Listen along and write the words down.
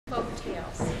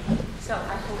So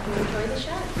I hope you enjoy the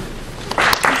show.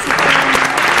 I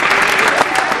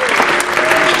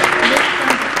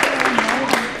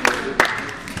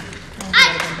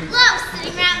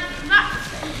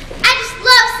just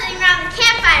love sitting around the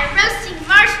campfire roasting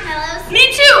marshmallows.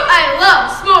 Me too! I love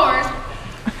s'mores.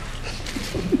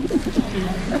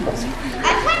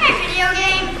 I played my video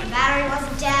game. The battery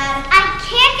wasn't dead. I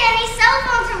can't get any cell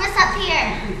phone service up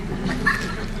here.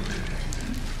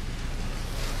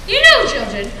 You know,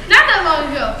 children, not that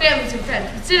long ago, families and friends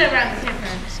would sit around the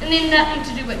campfire and they had nothing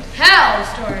to do but tell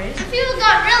stories. People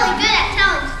got really good at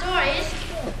telling stories.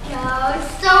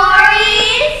 Ghost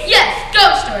stories? Yes,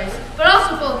 ghost stories, but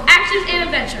also full of action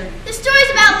and adventure. The stories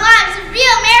about lives of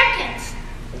real Americans.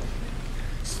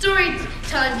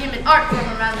 Storytelling became an art form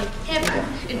around the campfire.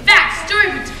 In fact,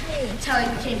 storytelling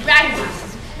became bragging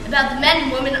rights about the men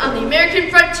and women on the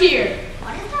American frontier.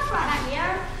 What is the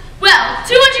frontier? Well,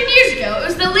 200 years ago, it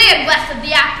was the land west of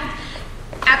the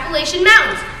Appalachian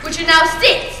Mountains, which are now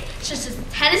states, such as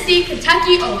Tennessee,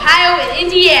 Kentucky, Ohio, and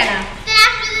Indiana. Then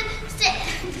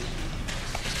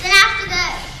after the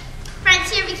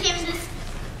frontier became the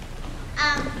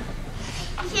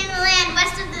land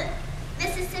west of the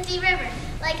Mississippi River,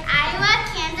 like Iowa,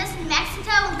 Kansas, New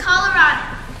Mexico, and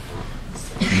Colorado.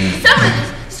 Some of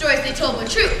the stories they told were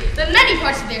true, but many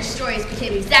parts of their stories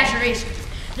became exaggerations.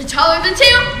 The taller the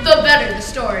tale, the better the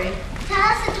story. Tell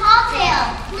us a tall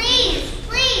tale, please,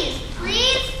 please,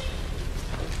 please.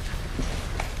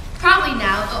 Probably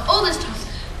now, the oldest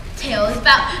tale is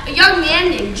about a young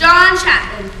man named John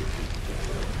Chapman.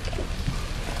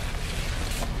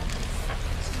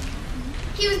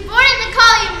 He was born in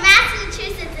Macaulay,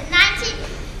 Massachusetts in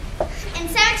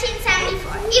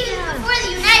 1774, even before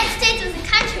the United States was a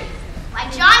country. Why,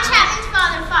 John Chapman's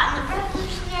father fought in the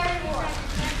Revolutionary War.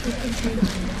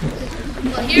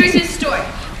 Well, here's his story.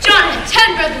 John had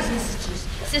 10 brothers and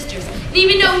sisters, and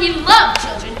even though he loved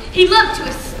children, he loved to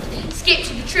escape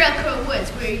to the Trail Crow Woods,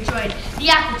 where he joined the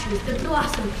apple trees, the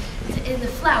blossoms, and the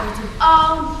flowers of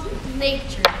all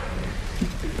nature.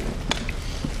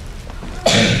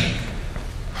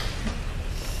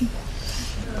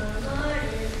 The Lord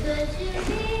is good to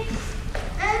me,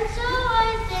 and so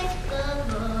I thank the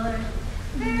Lord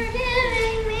for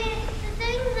giving me the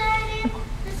things I need,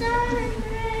 the sun and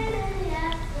rain and the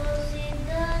apple seed.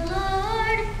 The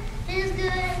Lord is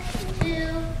good to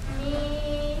me.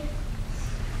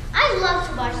 I love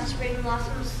to watch the spring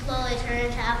blossoms slowly turn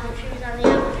into apple trees on the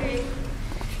apple tree.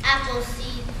 Apple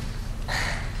seed.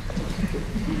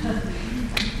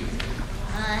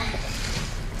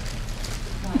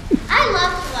 I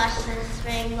love to watch the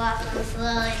spring blossoms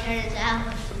slowly turn into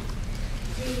apple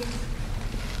trees.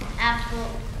 Apple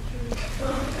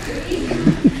trees.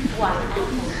 Wow.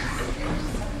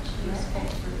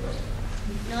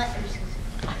 You know what? I'm just gonna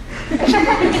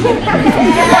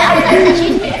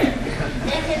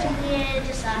it gives me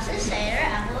into sauces, cider,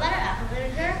 apple butter, apple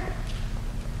vinegar,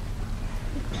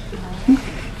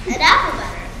 and apple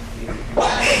butter.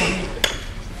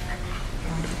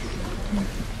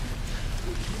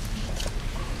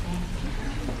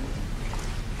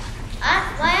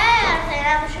 Why I gotta plant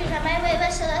apple trees on my way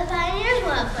west so the pioneers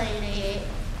will have plenty to eat.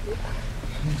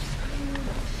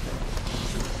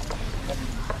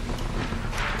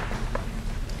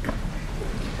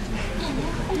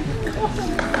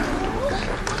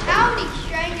 Howdy,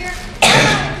 stranger. I'm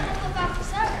going to cook off the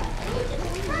soda. You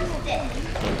didn't trust it.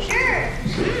 Sure.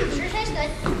 Sure tastes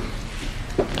good.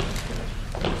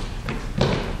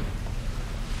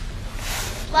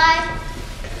 Why,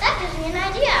 that gives me an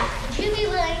idea. Would you be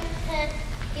willing to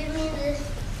give me the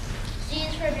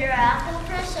seeds from your apple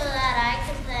press so that I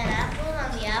can plant apples on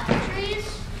the apple trees?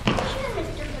 Sure,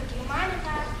 Mr. Cook. Do you mind if I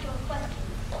ask you a question?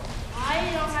 I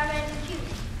don't have any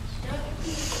shoes. Don't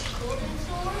you feel cold and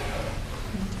sore?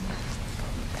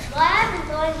 Well, I've been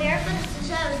going barefoot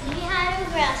since I was knee-high to a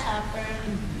grasshopper.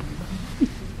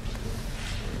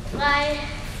 Why,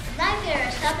 my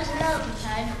favorite stuff is an elephant.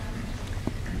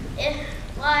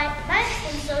 Why, my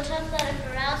skin's so tough that if a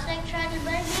rattlesnake tried to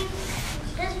bite me,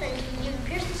 his fangs would even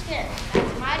pierce the skin.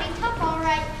 That's mighty tough, all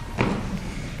right.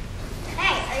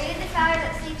 Hey, are you the feller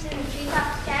that sleeps in the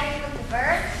treetops chatting with the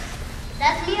birds?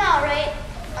 That's me, all right.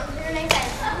 I'm sure they say,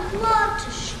 I would love to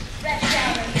stretch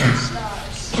out under the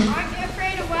stars. Aren't you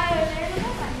afraid of wild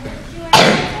animals? I heard you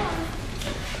ain't one.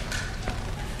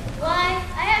 Why,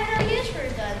 I have no use for a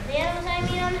gun. The animals I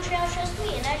meet on the trail trust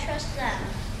me, and I trust them.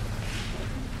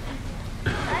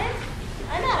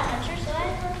 I'm not a hunter, so I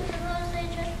don't suppose they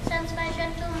just sense my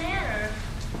gentle manner.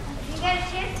 If you get a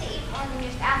chance to eat one of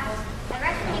these apples, I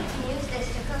reckon you can use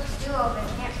this to cook stew over the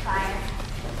campfire.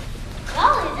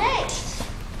 Golly, thanks.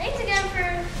 Thanks again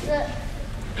for the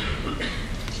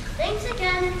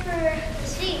one for the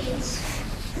seeds.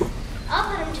 I'll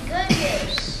put them to good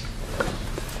use.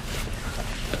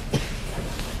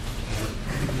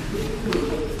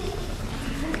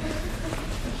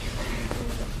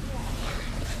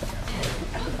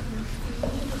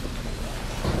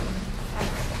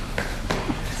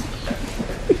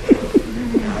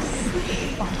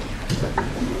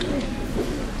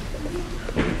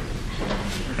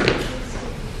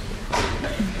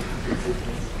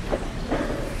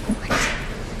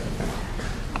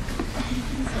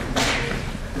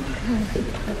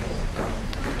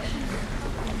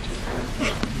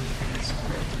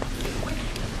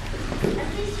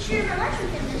 Share my lunch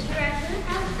with him, Mr. Raccoon.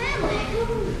 How's the family?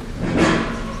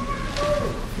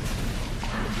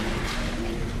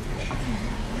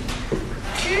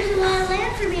 There's a lot of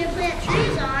land for me to plant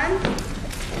trees on.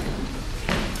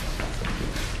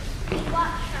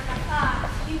 Watch from afar,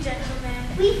 you gentlemen.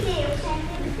 We say we can't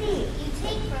see. You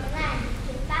take from land and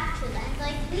give back to land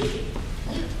like we do.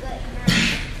 You good man.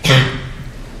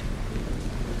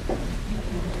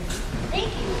 Thank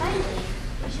you kindly.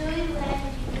 We show you land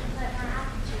you can plant on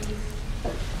apple trees.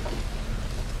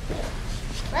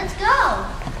 Let's go.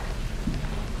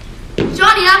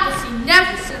 Johnny Appleseed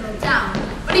never settled down,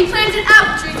 but he planted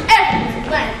apple trees everywhere he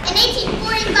went. In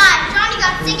 1845, Johnny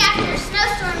got sick after a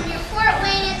snowstorm near Fort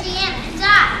Wayne, Indiana, and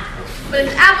died.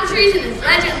 But his apple trees and his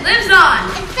legend lives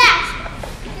on. In fact,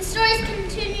 his stories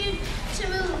continued to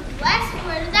move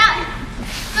westward without him.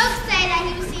 Folks say that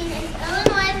he was seen in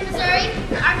Illinois, Missouri,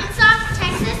 Arkansas,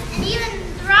 Texas, and even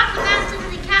the Rocky Mountains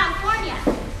in California.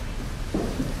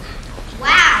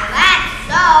 Wow, that's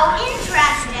so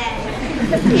interesting.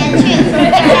 Yeah, true.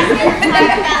 Interesting part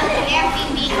about the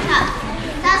airplane being tough.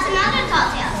 Tell us some other tall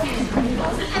tales.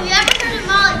 Have you ever heard of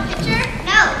Molly Pitcher?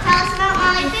 No, tell us about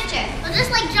Molly Pitcher. Well,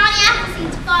 just like Johnny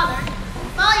Appleseed's father,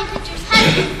 Molly Pitcher's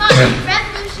husband fought in the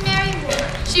Revolutionary War.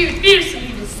 She refused to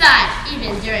leave his side,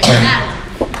 even during the battle.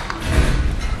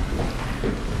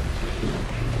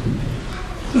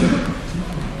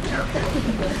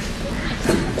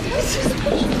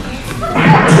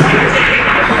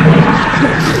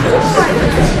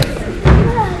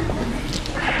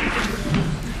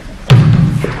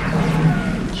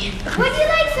 Would you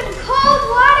like some cold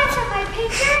water to my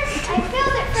pitcher? I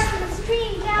filled it from the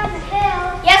stream down the hill.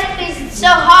 Yes, please. It's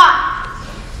so hot.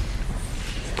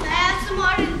 I have some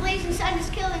water. The blazing sun is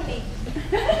killing me.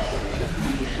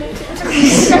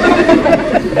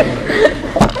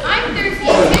 I'm thirsty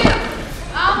too.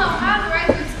 I don't know how the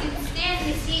Redbirds can stand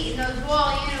this heat in those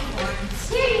wool uniforms.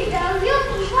 Here you go. You'll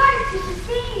be water to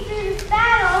sustain you through this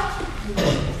battle.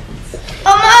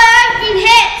 Oh my, I've been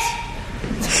hit.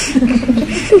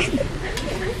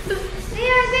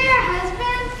 There,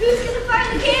 husband. Who's gonna fire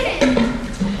the cannon?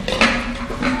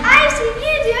 I've seen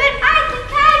you do it. I think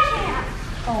I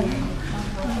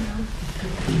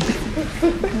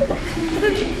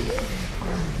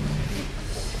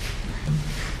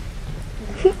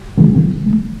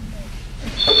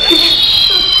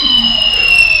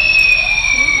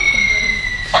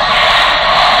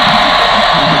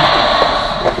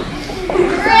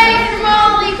Hooray for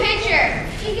Molly Pitcher.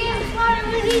 She gave us water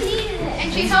when we needed it. And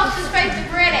she helped us fight the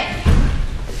British.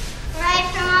 Hooray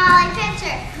for Molly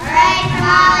Pitcher! Hooray for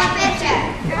Molly Pitcher!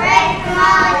 Hooray for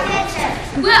Molly Pitcher!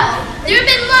 Well, there have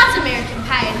been lots of American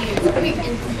pioneers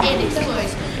and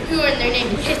explorers who earned their name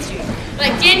in history,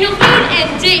 like Daniel Boone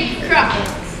and Davy Crockett.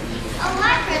 Oh,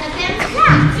 I've heard of him.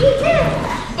 Yeah, me too.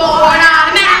 Born on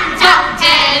a mountain top,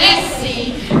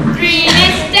 Tennessee,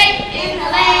 greenest state in the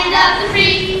land of the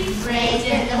free. Raised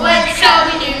in the woods, so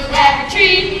he knew every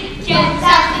tree. Killed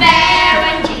himself a bear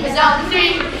when he was only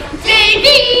 3.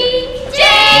 Davy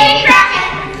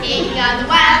Crockett, king of the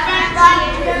wild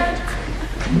frontier.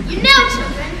 You know,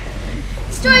 children,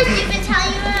 the stories we've been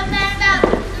telling you have been about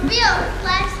the real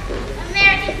life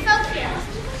American folk tales.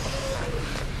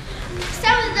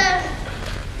 Some of them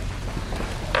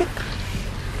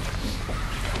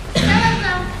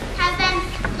have been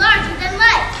larger than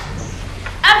life.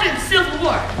 After the Civil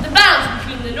War, the battles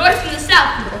between the North and the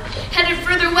South people headed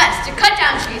further west to cut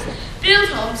down trees, build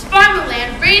homes, farm the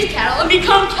land, raise cattle, and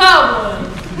become cowboys.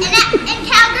 And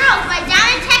cowgirls, right down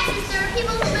in Texas, there were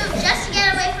people who moved just to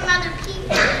get away from other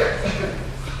people.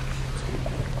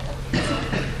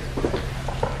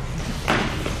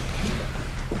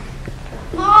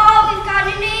 Oh, we've got a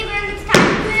neighbor. It's time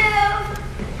to move.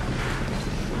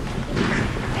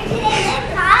 Where do they live,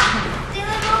 Pop? They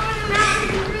live over the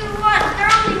mountains and through the woods.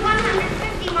 They're only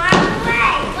 150 miles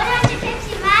away.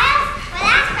 150 miles? Well,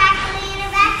 that's practically in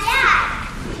her backyard.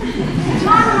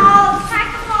 Mom and all,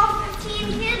 pack up all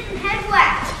 15 kids and head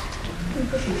west.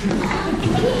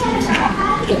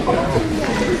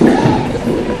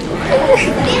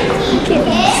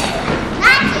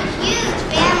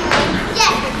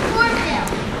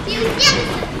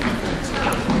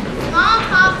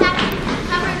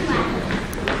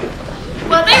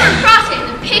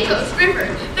 Pecos River.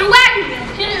 Their wagon wheel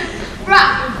hit a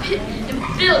rock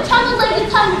and Bill tumbled like a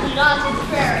tumbleweed onto the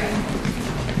prairie.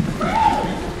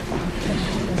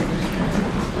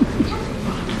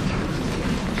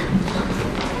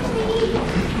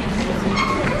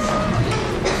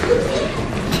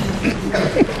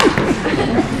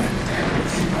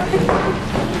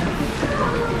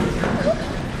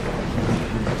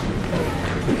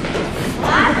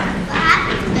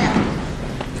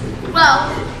 Well,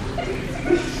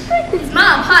 his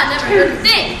mom and pa never heard a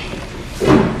thing.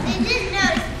 They didn't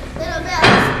notice little Bill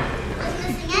was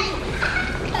missing anything.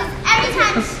 Because every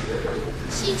time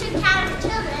she took count of the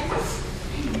children,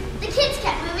 the kids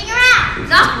kept moving around.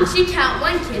 Not when she count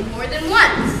one kid more than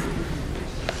once.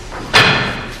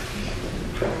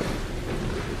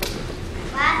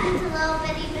 What happened to little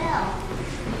bitty Bill?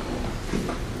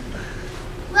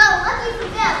 Well, lucky for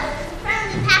Bill, there was a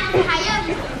friendly pack of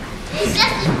coyotes. It's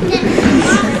just as dead as the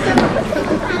monster of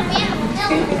some kind of animal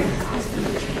Bill is.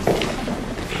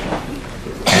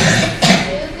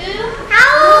 Goo-goo?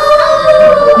 Howl!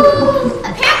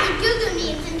 Apparently goo-goo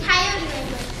means in coyote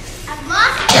language, I'm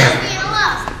lost and being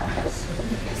alone.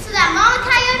 So that Mama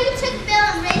Coyote took Bill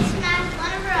and raised him as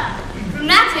one of her own. From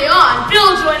that day on,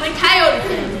 Bill joined the coyote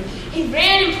family. He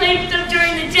ran and played with them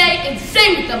during the day and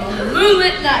sang with them on the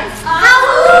moonlit nights.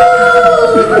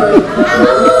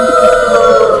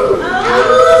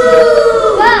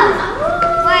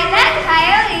 Why, that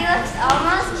coyote looks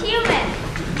almost human.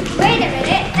 Wait a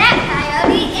minute, that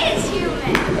coyote is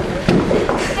human.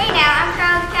 Hey now, I'm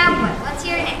Carl the Cowboy. What's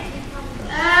your name?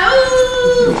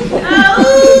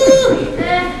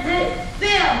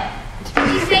 Bill. Did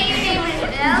you say your name was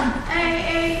Bill?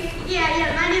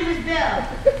 Yeah, my name is Bill.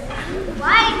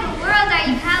 Why in the world are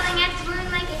you howling at the moon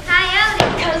like a coyote?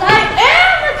 Because I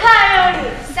am a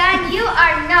coyote. Son, you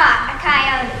are not a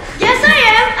coyote. Yes, I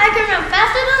am. I can run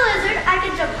faster than a lizard, I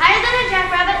can jump higher than a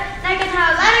jackrabbit, and I can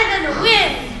howl louder than the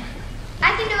wind.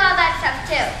 I can do all that stuff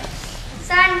too.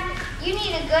 Son, you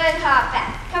need a good hop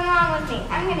back. Come on with me.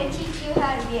 I'm going to teach you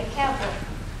how to be a cowboy.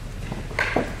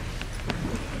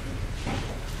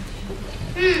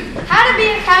 How to be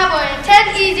a cowboy in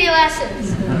 10 easy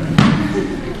lessons.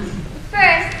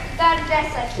 First, you gotta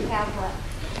dress like a cowboy.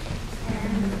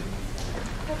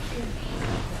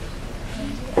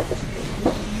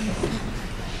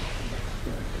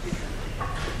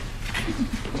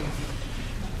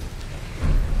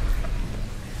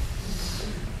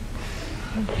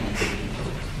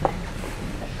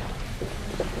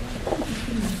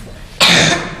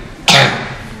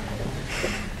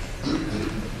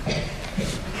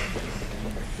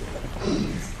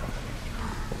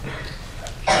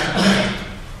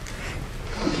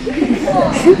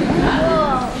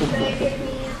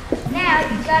 Now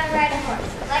you gotta ride a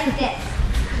horse, like this.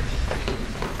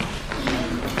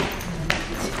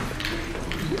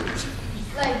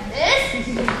 Like this?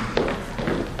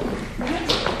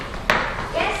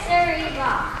 Yes, sir,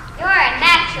 Bob. You're a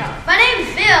natural. My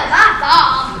name's Bill, not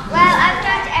Bob. Well, I've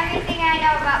taught you everything I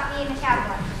know about being a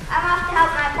cowboy. I'm off to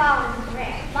help my pa with his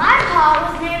ranch. My pa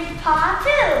was named Pa,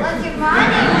 too. Was your mom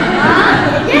named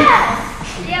Pa? Yes.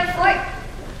 Do you have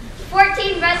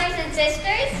 14 brothers and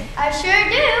sisters? I sure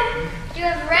do. Do you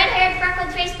have a red-haired,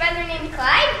 freckled-faced brother named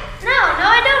Clyde? No,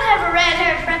 I don't have a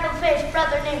red-haired, freckled-faced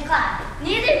brother named Clyde.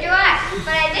 Neither do I,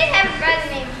 but I did have a brother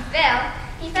named Bill.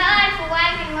 He fell out of a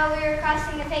wagon while we were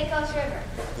crossing the Pecos River.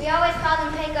 We always called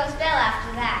him Pecos Bill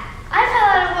after that. I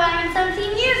fell out of a wagon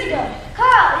 17 years ago.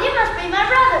 Carl, you must be my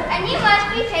brother. And you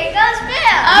must be Pecos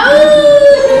Bill.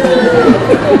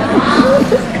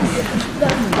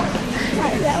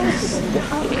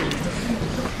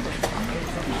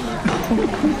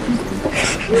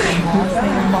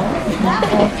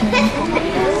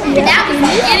 That was the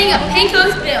beginning of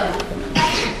Pecos Bill.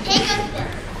 Pecos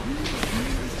Bill.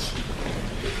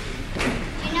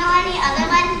 Do you know any other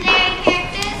legendary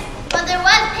characters? Well, there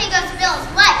was Pecos Bill's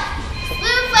wife,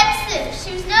 Slewfoot Sue.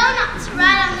 She was known to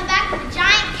ride on the back of a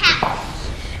giant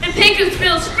catfish. And Pecos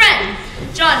Bill's friend,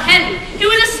 John Henry, who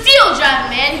was a steel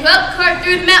driving man who helped cart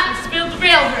through the mountains to build the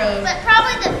railroad. But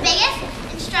probably the biggest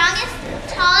and strongest,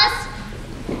 tallest,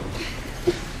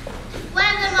 one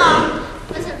of them all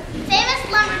was a famous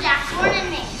lumberjack born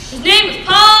in Maine. His name was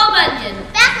Paul Bunyan.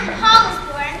 Back when Paul was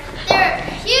born, there were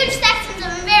huge sections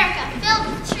of America filled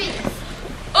with trees.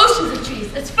 Oceans of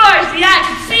trees, as far as the eye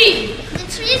could see. The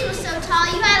trees were so tall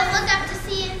you had to look up to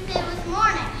see if it was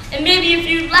morning. And maybe if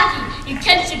you're lucky, you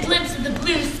catch a glimpse of the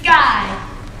blue sky.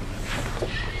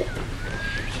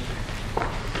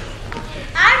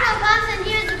 I know Pop said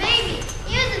he was a baby.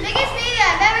 He was the biggest baby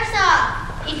I've ever saw.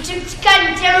 He took to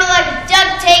cutting timber like a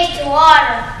duck takes to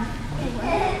water.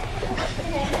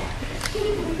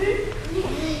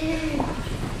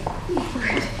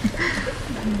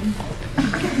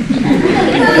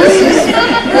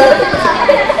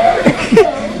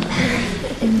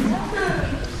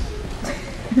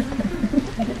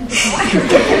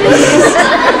 Double-bladed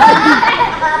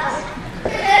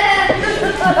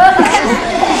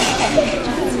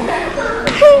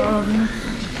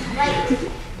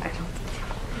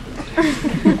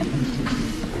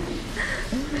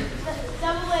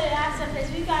axe up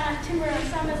is we've got enough timber on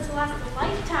summits to last a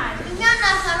lifetime. We've got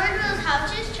enough lumber to build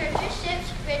houses, churches, ships,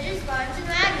 bridges, barns, and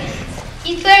wagons.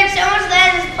 He's cleared so much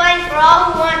land is plenty for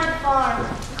all who want to farm.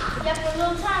 Yep, but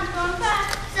little time's going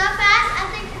fast. So fast, I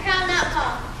think we're crowding out,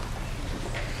 Paul.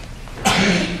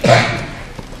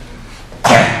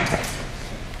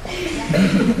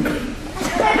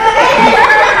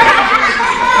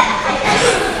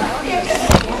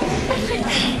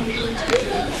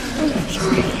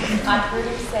 I heard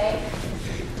him say,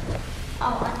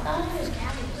 Oh, I thought it was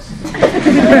cabbage.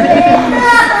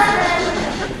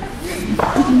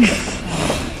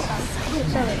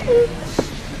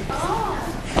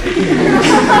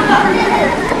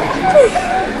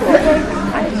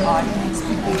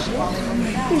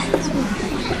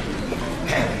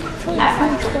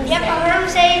 Yep, I heard him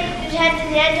say he was headed to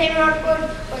the anti-North Road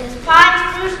where there's pine,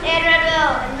 spruce, and red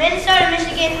willow in Minnesota,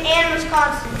 Michigan, and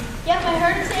Wisconsin. Yep, I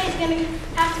heard him say he's going to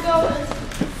have to go with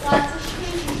lots of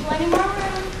trees and plenty more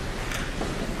room.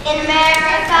 In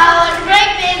America was a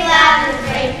great big land with a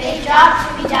great big job to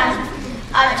be done.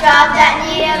 A job that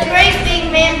needed a great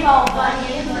big man, Paul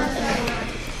Bunyan.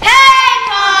 Hey,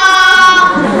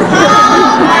 Paul!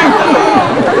 Paul Bunyan!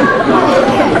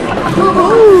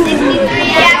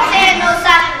 63 axe and no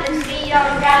sack with his feet on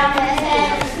the ground and his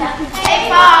head and stuff. Hey,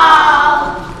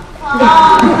 Paul!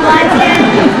 Paul Bunyan!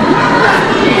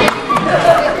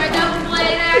 With my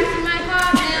double-bladed axe and my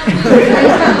hobnail,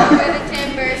 where the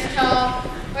timber's tall,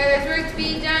 where there's work to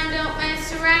be done, don't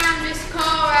mess around, just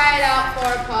call right out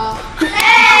for Paul.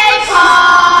 Hey,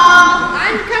 Paul!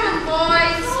 I'm coming,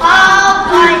 boys. Paul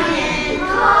Bunyan!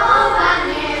 Paul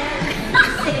Bunyan!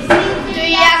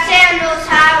 63 axe sandals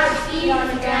high with feet on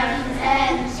the ground and his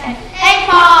head and say, hey,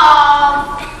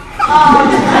 Paul! Paul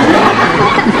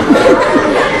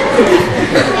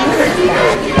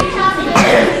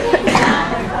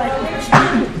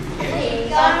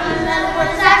Another one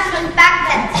is actually back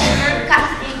then. Timber cut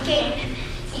and came.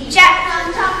 He checked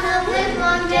on top of the live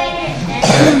long day and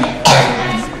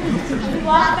he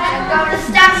walked back over the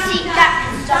stumps he cut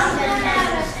and stumped in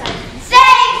and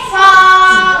say,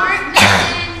 Paul!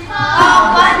 Paul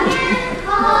Bunyan!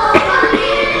 Paul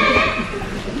Bunyan!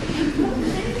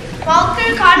 Paul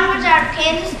cleared cottonwoods out of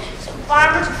Kansas so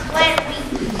farmers could plant wheat.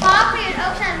 Paul cleared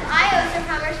oaks out of Iowa so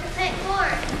farmers could plant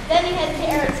corn. Then he headed to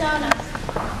Arizona.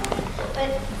 But,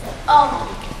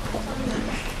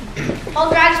 Paul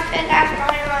drags his pickaxe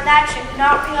running around that trip,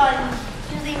 not realizing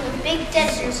he's leaving big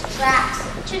scissors tracks.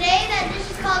 Today, that dish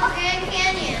is called Grand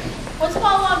Canyon. Once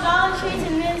Paul loved olive trees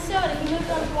in Minnesota, he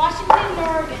moved on to Washington and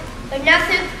Oregon. But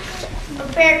nothing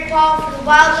prepared Paul for the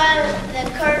wild weather that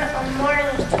occurred on the morning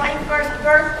of his 21st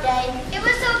birthday. It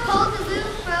was so cold the blue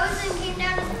froze and came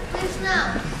down to blue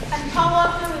snow. As Paul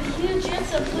walked over the huge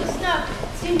drifts of blue snow,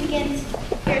 soon began to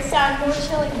hear a sound more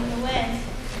chilling than the wind.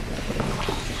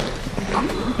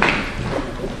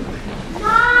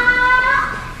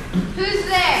 Who's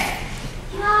there?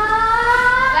 Is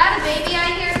that a baby I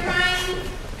hear crying?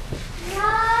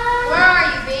 Where are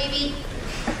you, baby?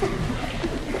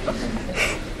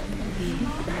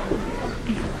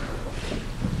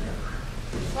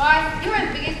 Why, you are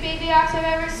the biggest baby ox I've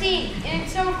ever seen, and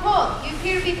it's so cold. You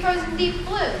appear to be frozen deep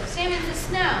blue, same as the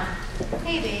snow.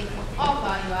 Hey, babe, I'll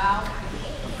thaw you out.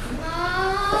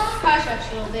 Hush,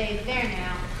 hush, little babe. There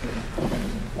now.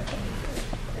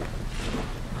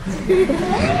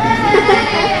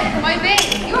 Why,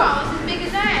 babe, you're almost as big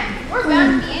as I am. We're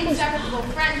bound to be inseparable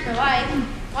friends for life.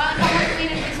 Want to come with me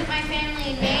to visit my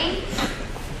family in Maine?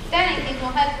 Then I think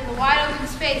we'll head for the wide open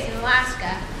space in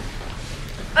Alaska.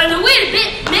 On the way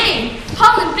to Maine,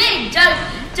 Paul and Big dug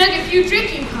a few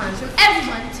drinking ponds from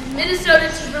everyone to Minnesota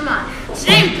to Vermont.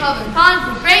 Today we call them ponds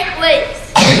the Great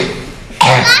Lakes.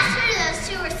 Last heard of those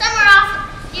two were somewhere off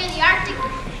near the Arctic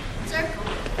Circle.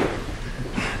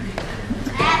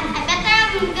 I bet they're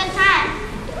having a good time,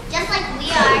 just like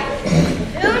we are.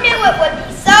 Who knew it would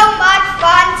be so much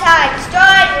fun time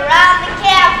stored around the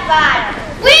campfire?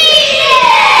 We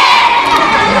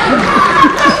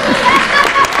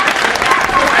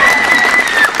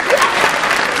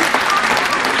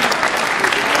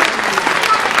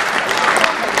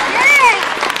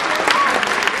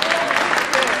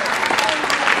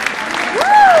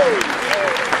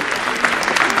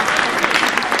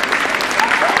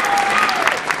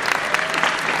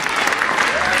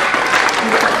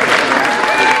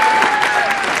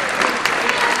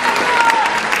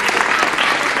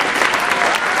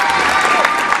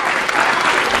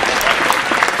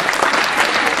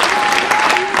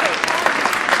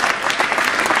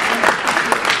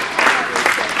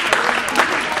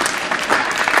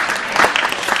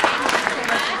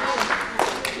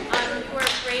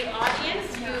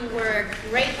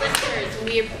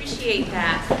appreciate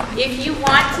that. If you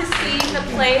want to see the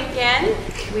play again,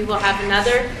 we will have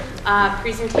another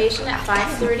presentation at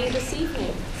 5:30 this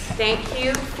evening. Thank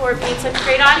you for being such a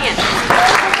great audience.